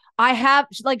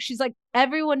 She's like,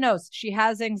 everyone knows she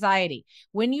has anxiety.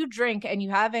 When you drink and you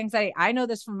have anxiety, I know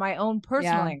this from my own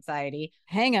personal anxiety.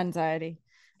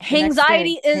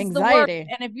 Anxiety is the word.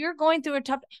 And if you're going through a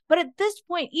tough, but at this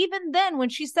point, even then, when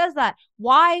she says that,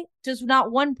 why does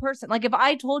not one person, like if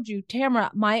I told you,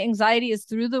 Tamara, my anxiety is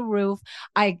through the roof,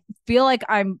 I feel like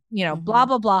I'm, blah,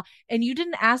 blah, blah, and you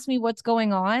didn't ask me what's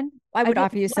going on, I would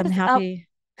offer you some happy.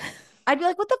 I'd be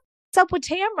like, what the f***'s up with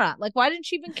Tamara? Like, why didn't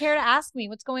she even care to ask me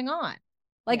what's going on?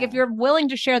 Like, if you're willing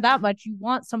to share that much, you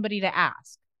want somebody to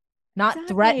ask, not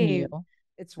threaten you.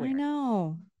 It's weird. I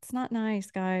know. It's not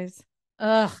nice, guys.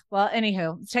 Ugh. Well,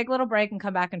 anywho, let's take a little break and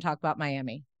come back and talk about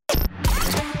Miami.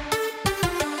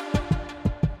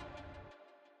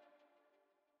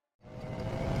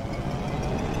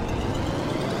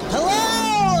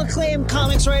 Hello, acclaimed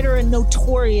comics writer and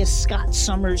notorious Scott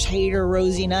Summers hater,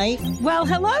 Rosie Knight. Well,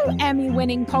 hello,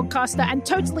 Emmy-winning podcaster and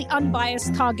totally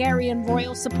unbiased Targaryen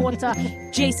royal supporter,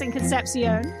 Jason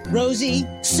Concepcion. Rosie,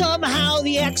 somehow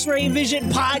the X-Ray Vision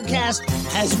podcast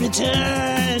has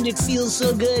returned. It feels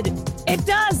so good. It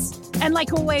does. And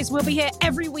like always, we'll be here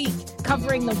every week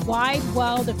covering the wide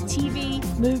world of TV,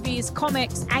 movies,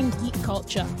 comics, and geek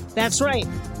culture. That's right.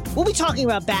 We'll be talking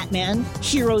about Batman,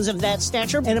 heroes of that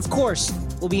stature, and of course,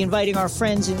 we'll be inviting our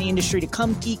friends in the industry to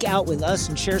come geek out with us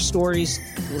and share stories.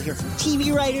 We'll hear from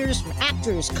TV writers, from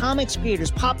actors, comics creators,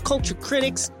 pop culture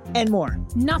critics, and more.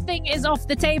 Nothing is off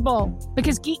the table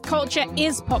because geek culture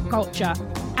is pop culture,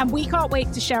 and we can't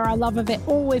wait to share our love of it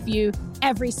all with you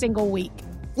every single week.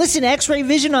 Listen to X-Ray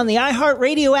Vision on the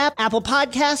iHeartRadio app, Apple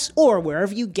Podcasts, or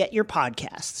wherever you get your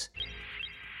podcasts.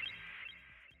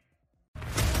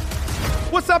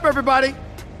 What's up, everybody?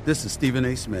 This is Stephen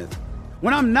A. Smith.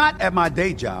 When I'm not at my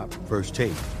day job, First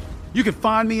Take, you can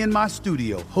find me in my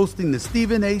studio hosting the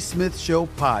Stephen A. Smith Show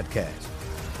podcast.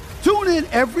 Tune in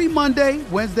every Monday,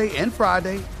 Wednesday, and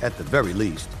Friday, at the very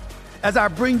least, as I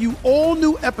bring you all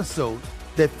new episodes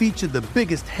that feature the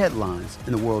biggest headlines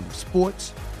in the world of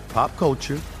sports, pop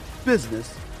culture,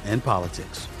 business, and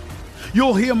politics.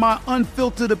 You'll hear my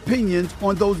unfiltered opinions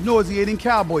on those nauseating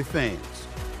Cowboy fans,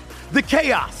 the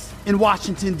chaos in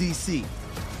Washington, D.C.,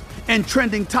 and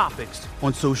trending topics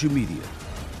on social media,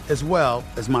 as well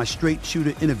as my straight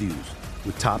shooter interviews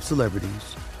with top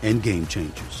celebrities and game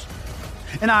changers.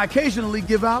 And I occasionally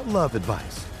give out love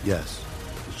advice. Yes,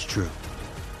 it's true.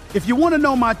 If you want to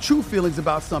know my true feelings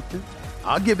about something,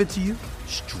 I'll give it to you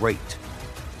straight.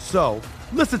 So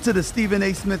listen to the Stephen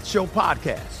A. Smith Show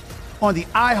podcast on the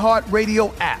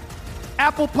iHeartRadio app,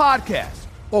 Apple Podcasts,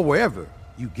 or wherever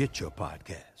you get your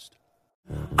podcast.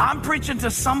 I'm preaching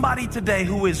to somebody today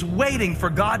who is waiting for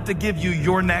God to give you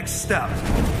your next step.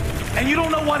 And you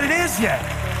don't know what it is yet.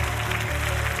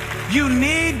 You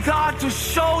need God to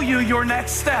show you your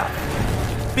next step.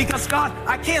 Because God,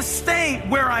 I can't stay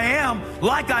where I am,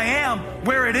 like I am,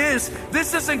 where it is.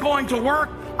 This isn't going to work.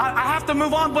 I have to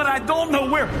move on, but I don't know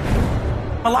where.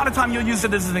 A lot of time you'll use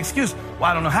it as an excuse. Well,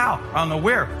 I don't know how. I don't know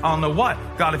where. I don't know what.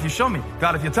 God, if you show me.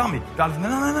 God, if you tell me. God, if...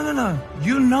 No.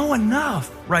 You know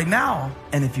enough right now.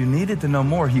 And if you needed to know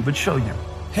more, he would show you.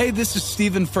 Hey, this is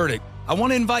Stephen Furtick. I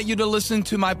want to invite you to listen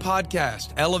to my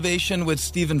podcast, Elevation with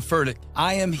Stephen Furtick.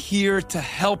 I am here to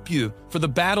help you for the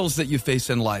battles that you face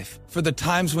in life, for the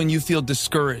times when you feel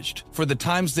discouraged, for the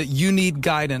times that you need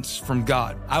guidance from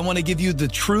God. I want to give you the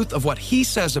truth of what he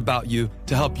says about you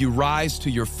to help you rise to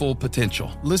your full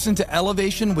potential. Listen to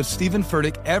Elevation with Stephen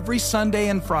Furtick every Sunday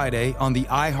and Friday on the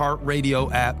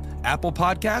iHeartRadio app, Apple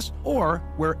Podcasts, or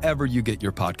wherever you get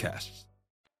your podcasts.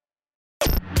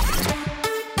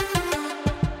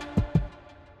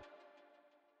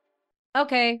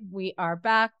 Okay, we are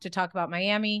back to talk about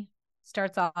Miami.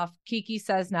 Starts off, Kiki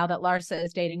says now that Larsa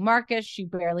is dating Marcus, she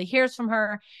barely hears from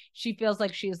her. She feels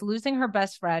like she is losing her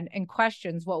best friend and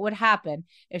questions what would happen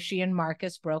if she and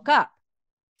Marcus broke up.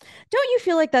 Don't you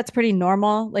feel like that's pretty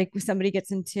normal? Like when somebody gets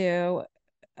into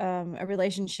a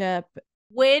relationship.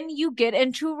 When you get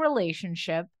into a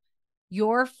relationship,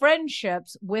 your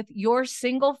friendships with your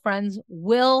single friends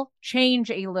will change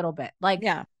a little bit. Like,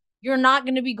 you're not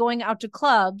going to be going out to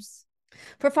clubs.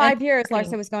 For 5 years,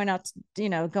 Larsa was going out,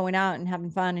 going out and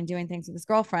having fun and doing things with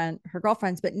her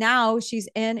girlfriends. But now she's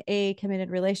in a committed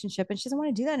relationship and she doesn't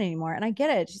want to do that anymore. And I get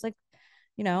it. She's like,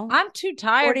 I'm too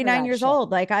tired. 49 years old.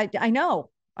 Like, I know.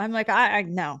 I'm like, I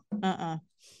know. No.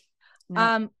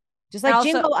 Just like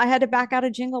Jingle, I had to back out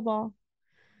of Jingle Ball.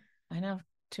 I know.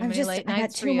 Too many late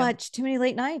nights. Too many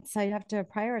late nights. I have to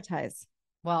prioritize.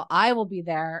 Well, I will be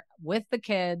there with the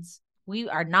kids. We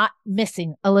are not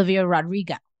missing Olivia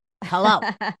Rodrigo. Hello.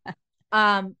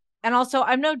 And also,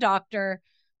 I'm no doctor,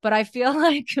 but I feel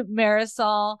like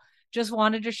Marisol just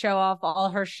wanted to show off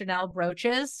all her Chanel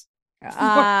brooches.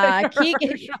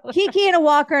 Kiki in a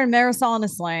walker and Marisol in a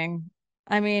sling.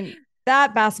 I mean,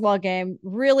 that basketball game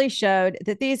really showed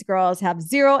that these girls have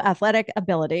zero athletic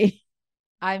ability.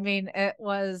 I mean, it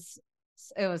was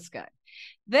good.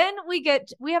 Then we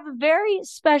have a very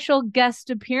special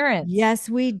guest appearance. Yes,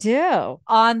 we do.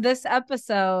 On this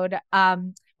episode,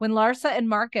 when Larsa and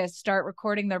Marcus start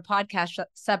recording their podcast,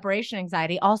 Separation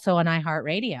Anxiety, also on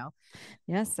iHeartRadio.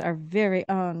 Yes, our very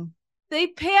own. They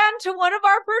pan to one of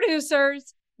our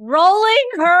producers, rolling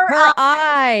her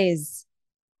eyes.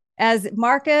 As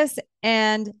Marcus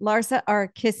and Larsa are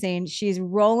kissing, she's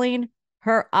rolling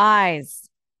her eyes.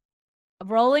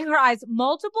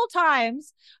 Multiple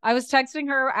times. I was texting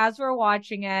her as we were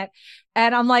watching it,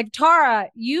 and I'm like, Tara,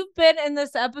 you've been in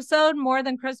this episode more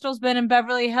than Crystal's been in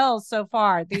Beverly Hills so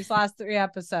far, these last 3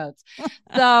 episodes.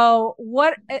 So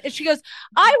what? She goes,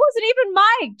 I wasn't even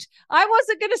mic'd. I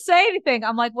wasn't going to say anything.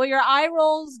 I'm like, well, your eye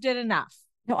rolls did enough.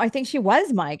 No, I think she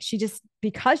was mic'd. She just,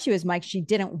 because she was mic'd, she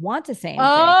didn't want to say anything.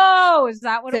 Oh, is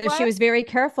that what it was? She was very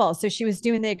careful. So she was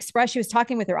doing the express. She was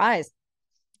talking with her eyes.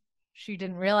 She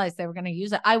didn't realize they were going to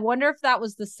use it. I wonder if that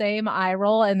was the same eye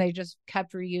roll and they just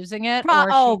kept reusing it.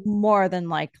 More than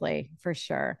likely, for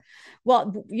sure.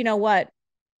 Well, you know what?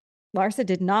 Larsa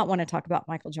did not want to talk about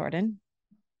Michael Jordan.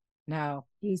 No.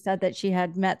 He said that she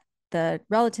had met the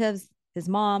relatives, his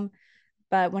mom,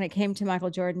 but when it came to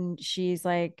Michael Jordan, she's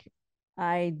like,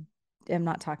 I am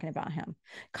not talking about him.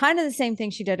 Kind of the same thing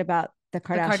she did about the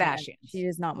Kardashians. She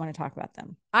does not want to talk about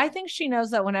them. I think she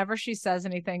knows that whenever she says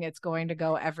anything, it's going to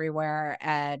go everywhere.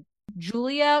 And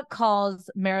Julia calls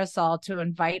Marisol to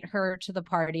invite her to the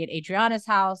party at Adriana's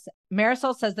house.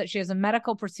 Marisol says that she has a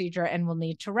medical procedure and will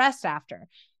need to rest after.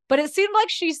 But it seemed like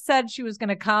she said she was going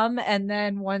to come. And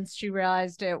then once she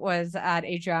realized it was at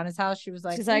Adriana's house, she's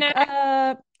like,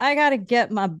 I got to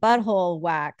get my butthole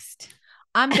waxed.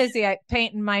 I'm busy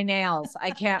painting my nails.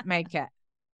 I can't make it.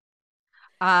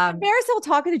 Marisol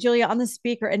talking to Julia on the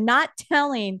speaker and not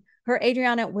telling her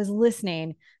Adriana was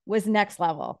listening was next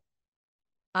level.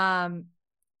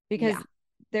 Because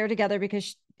they're together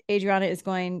because Adriana is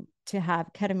going to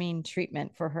have ketamine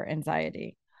treatment for her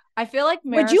anxiety. I feel like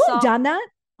Marisol, would you have done that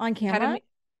on camera?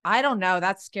 I don't know.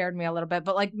 That scared me a little bit,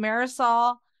 but like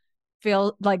Marisol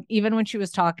feel like even when she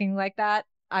was talking like that,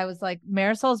 I was like,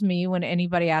 Marisol's me when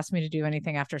anybody asked me to do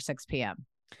anything after 6 p.m.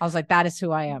 I was like, that is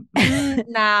who I am.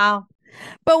 No.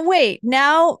 But wait,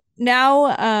 now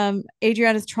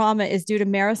Adriana's trauma is due to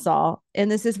Marisol,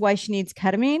 and this is why she needs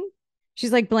ketamine.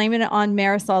 She's like blaming it on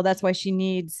Marisol. That's why she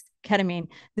needs ketamine.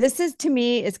 This is, to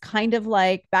me, is kind of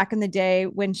like back in the day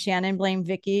when Shannon blamed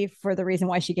Vicky for the reason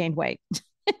why she gained weight.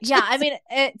 Yeah, I mean,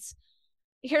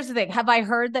 here's the thing. Have I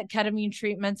heard that ketamine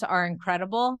treatments are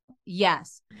incredible?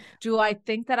 Yes. Do I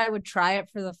think that I would try it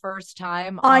for the first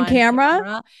time on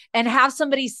camera and have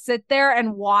somebody sit there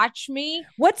and watch me?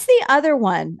 What's the other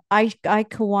one?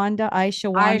 Ashwanda.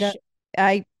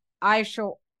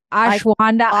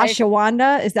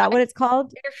 Is that what it's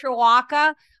called?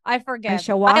 Ashwaka. I forget.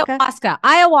 Ayahuasca.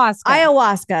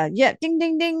 Yeah. Ding,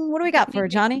 ding, ding. What do we got for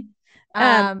Johnny?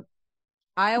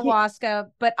 Ayahuasca,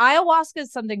 but ayahuasca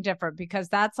is something different because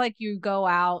that's like you go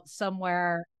out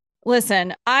somewhere.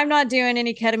 Listen, I'm not doing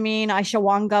any ketamine,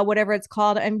 ashwanga, whatever it's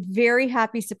called. I'm very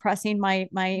happy suppressing my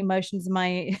emotions,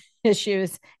 my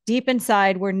issues deep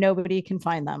inside where nobody can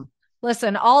find them.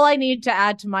 Listen, all I need to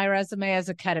add to my resume is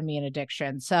a ketamine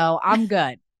addiction. So I'm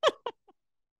good.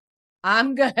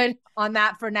 I'm good on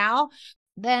that for now.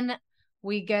 Then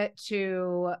we get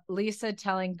to Lisa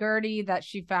telling Gertie that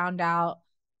she found out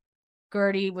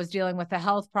Gertie was dealing with a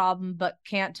health problem, but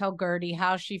can't tell Gertie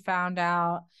how she found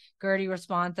out. Gertie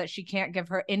responds that she can't give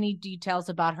her any details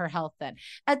about her health then.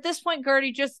 At this point,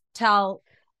 Gertie, just tell.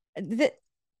 I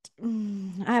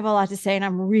have a lot to say, and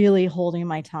I'm really holding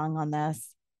my tongue on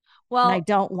this. Well, and I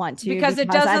don't want to because it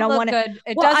doesn't look good.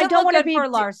 It doesn't look good for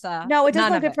Larsa. No, it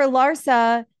doesn't look good for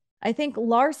Larsa. I think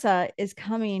Larsa is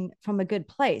coming from a good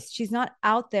place. She's not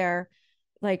out there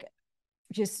like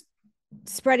just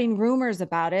spreading rumors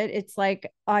about it. It's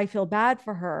like, I feel bad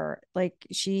for her. Like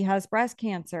she has breast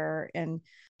cancer. And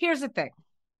here's the thing.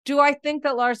 Do I think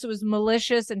that Larsa was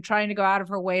malicious and trying to go out of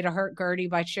her way to hurt Gertie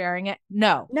by sharing it?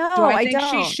 No. I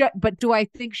don't. She should, but do I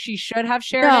think she should have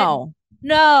shared it?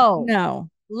 No.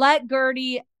 Let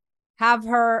Gertie have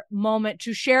her moment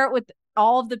to share it with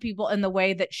all of the people in the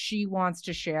way that she wants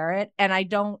to share it. And I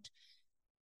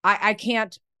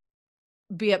can't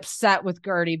be upset with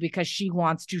Gertie because she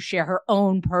wants to share her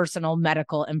own personal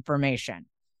medical information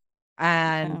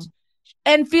and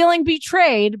feeling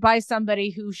betrayed by somebody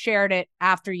who shared it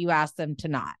after you asked them to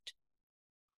not.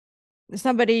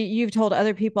 Somebody you've told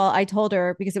other people. I told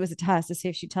her because it was a test to see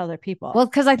if she'd tell other people. Well,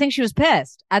 because I think she was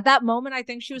pissed at that moment. I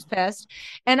think she was pissed.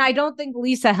 And I don't think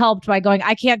Lisa helped by going,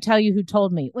 I can't tell you who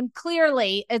told me, when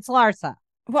clearly it's Larsa.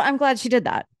 Well, I'm glad she did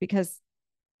that because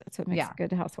that's what makes a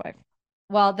good housewife.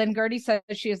 Well, then Gertie says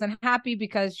she isn't happy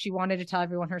because she wanted to tell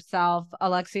everyone herself.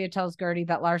 Alexia tells Gertie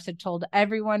that Larsa told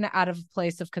everyone out of a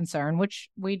place of concern, which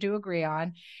we do agree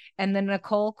on. And then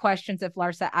Nicole questions if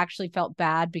Larsa actually felt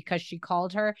bad because she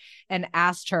called her and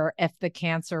asked her if the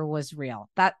cancer was real.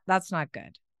 That's not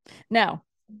good. No.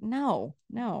 That's not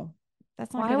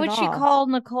why good. Why would at she all. call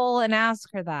Nicole and ask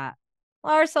her that?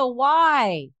 Larsa,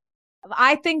 why?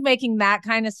 I think making that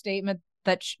kind of statement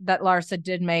that Larsa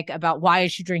did make about why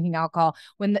is she drinking alcohol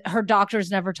when her doctors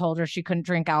never told her she couldn't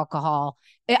drink alcohol.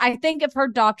 I think if her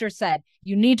doctor said,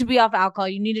 you need to be off alcohol,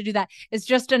 you need to do that, it's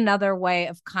just another way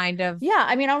of kind of. Yeah.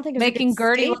 I mean, I don't think it's making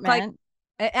Gertie statement. look like,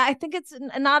 I think it's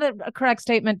not a correct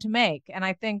statement to make. And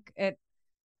I think it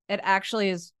actually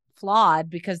is flawed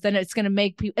because then it's going to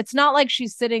make people, it's not like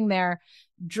she's sitting there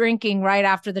drinking right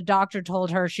after the doctor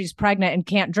told her she's pregnant and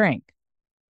can't drink.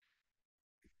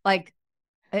 Like,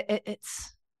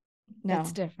 it's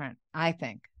different, I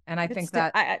think. And I think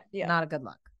that not a good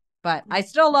look. But I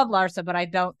still love Larsa, but I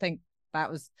don't think that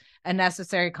was a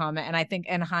necessary comment. And I think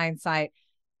in hindsight,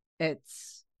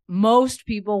 it's most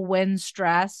people when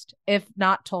stressed, if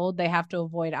not told they have to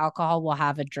avoid alcohol, will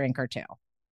have a drink or two.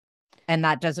 And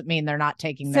that doesn't mean they're not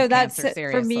taking their cancer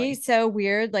seriously. For me, so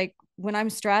weird. Like when I'm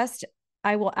stressed,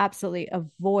 I will absolutely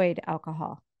avoid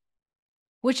alcohol.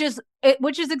 Which is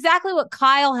exactly what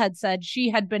Kyle had said. She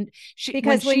had been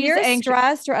because when you're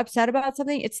stressed or upset about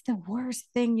something, it's the worst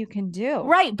thing you can do.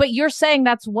 Right, but you're saying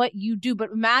that's what you do.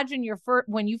 But imagine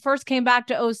when you first came back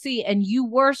to OC and you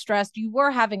were stressed, you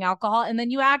were having alcohol, and then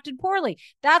you acted poorly.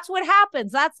 That's what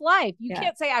happens. That's life. You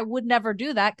can't say I would never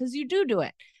do that because you do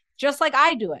it, just like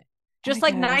I do it, just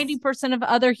like 90% of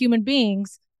other human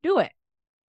beings do it,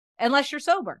 unless you're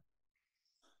sober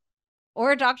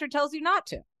or a doctor tells you not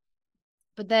to.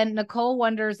 But then Nicole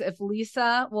wonders if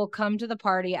Lisa will come to the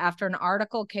party after an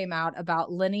article came out about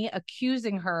Lenny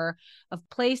accusing her of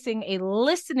placing a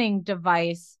listening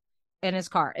device in his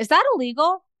car. Is that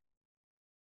illegal?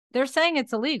 They're saying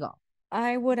it's illegal.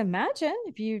 I would imagine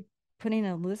if you putting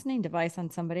a listening device on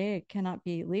somebody, it cannot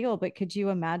be legal. But could you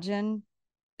imagine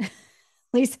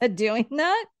Lisa doing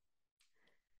that?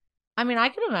 I mean, I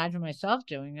could imagine myself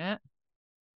doing it.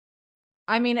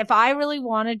 I mean, if I really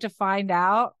wanted to find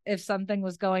out if something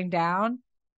was going down,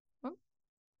 put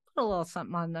a little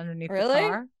something on underneath the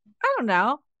car. I don't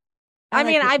know.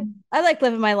 I like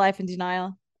living my life in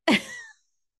denial.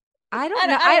 I don't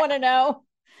know. I want to know.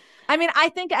 I mean, I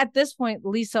think at this point,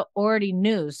 Lisa already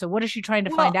knew. So what is she trying to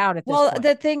find out at this point? Well,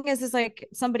 the thing is like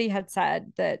somebody had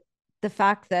said that the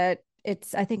fact that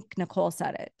I think Nicole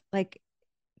said it, like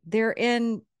they're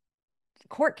in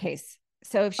court case.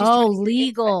 So if she's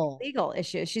legal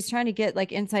issues, she's trying to get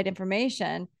like inside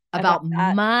information about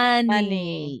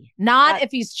money. Not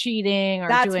if he's cheating or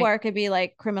that's where it could be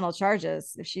like criminal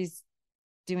charges if she's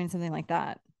doing something like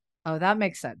that. Oh, that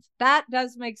makes sense. That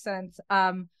does make sense.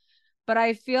 But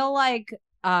I feel like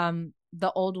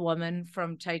the old woman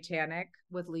from Titanic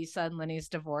with Lisa and Lenny's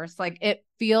divorce, like it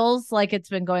feels like it's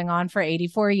been going on for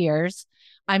 84 years.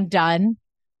 I'm done.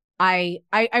 I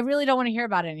really don't want to hear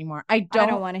about it anymore. I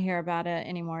don't want to hear about it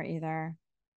anymore either.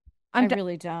 I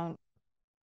really don't.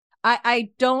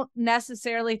 I don't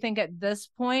necessarily think at this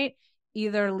point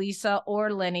either Lisa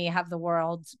or Lenny have the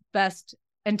world's best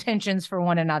intentions for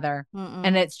one another.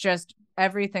 And it's just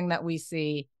everything that we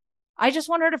see. I just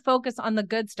want her to focus on the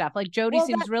good stuff. Like Jody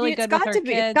seems really good with her kids.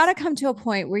 It's got to come to a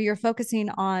point where you're focusing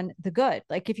on the good.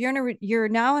 Like if you're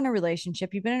now in a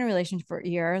relationship, you've been in a relationship for a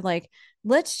year, like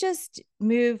let's just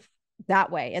move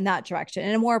that way, in that direction,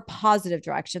 in a more positive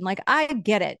direction. Like I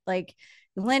get it. Like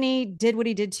Lenny did what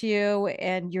he did to you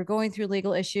and you're going through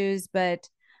legal issues, but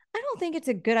I don't think it's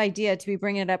a good idea to be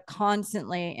bringing it up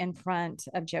constantly in front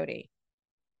of Jody.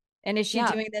 And is she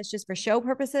doing this just for show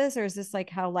purposes, or is this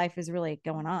like how life is really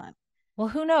going on? Well,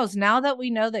 who knows? Now that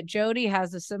we know that Jody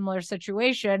has a similar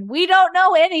situation, we don't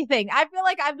know anything. I feel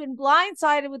like I've been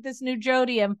blindsided with this new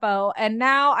Jody info, and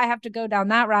now I have to go down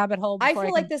that rabbit hole. I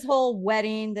feel like this whole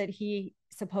wedding that he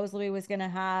supposedly was going to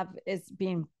have is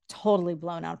being totally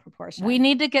blown out of proportion. We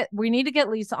need to get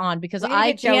Lisa on, because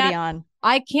I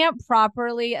can't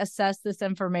properly assess this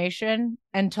information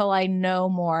until I know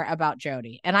more about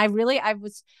Jody. And I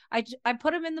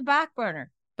put him in the back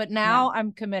burner, but now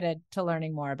I'm committed to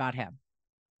learning more about him.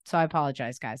 So I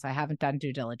apologize, guys. I haven't done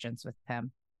due diligence with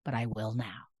him, but I will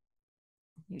now.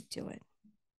 You do it.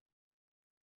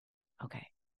 Okay.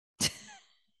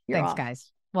 Thanks,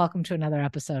 guys. Welcome to another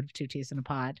episode of Two Teas in a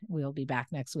Pod. We'll be back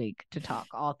next week to talk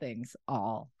all things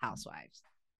All Housewives.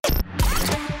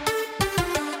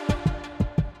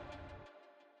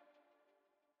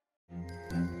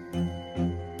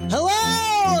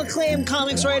 Hello, acclaimed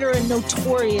comics writer and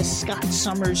notorious Scott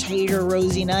Summers hater,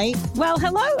 Rosie Knight. Well,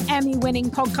 hello, Emmy-winning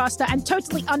podcaster and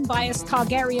totally unbiased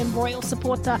Targaryen royal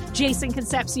supporter, Jason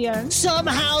Concepcion.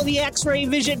 Somehow the X-Ray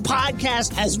Vision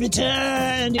podcast has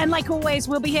returned. And like always,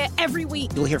 we'll be here every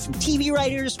week. You'll hear from TV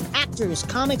writers, actors,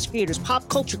 comics creators, pop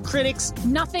culture critics.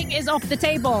 Nothing is off the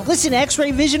table. Listen to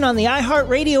X-Ray Vision on the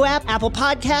iHeartRadio app, Apple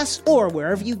Podcasts, or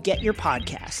wherever you get your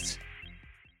podcasts.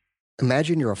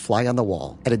 Imagine you're a fly on the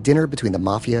wall at a dinner between the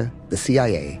mafia, the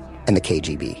CIA, and the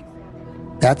KGB.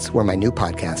 That's where my new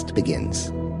podcast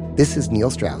begins. This is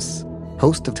Neil Strauss,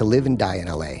 host of To Live and Die in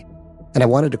LA, and I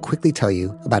wanted to quickly tell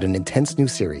you about an intense new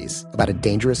series about a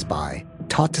dangerous spy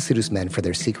taught to seduce men for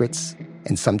their secrets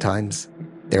and sometimes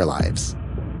their lives.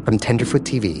 From Tenderfoot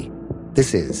TV,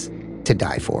 this is To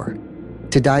Die For.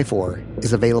 To Die For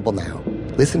is available now.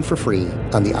 Listen for free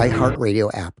on the iHeartRadio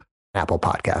app, Apple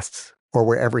Podcasts, or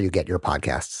wherever you get your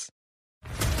podcasts.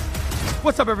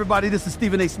 What's up, everybody? This is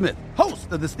Stephen A. Smith,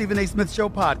 host of the Stephen A. Smith Show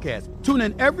podcast. Tune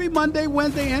in every Monday,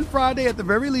 Wednesday, and Friday at the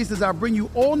very least as I bring you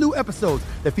all new episodes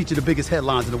that feature the biggest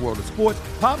headlines in the world of sports,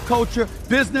 pop culture,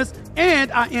 business,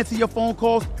 and I answer your phone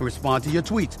calls and respond to your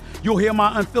tweets. You'll hear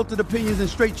my unfiltered opinions and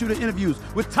straight-shooter interviews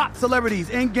with top celebrities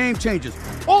and game changers.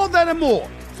 All that and more.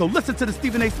 So listen to the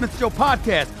Stephen A. Smith Show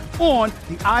podcast on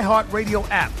the iHeartRadio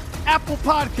app, Apple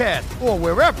Podcasts, or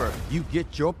wherever you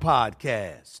get your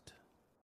podcast.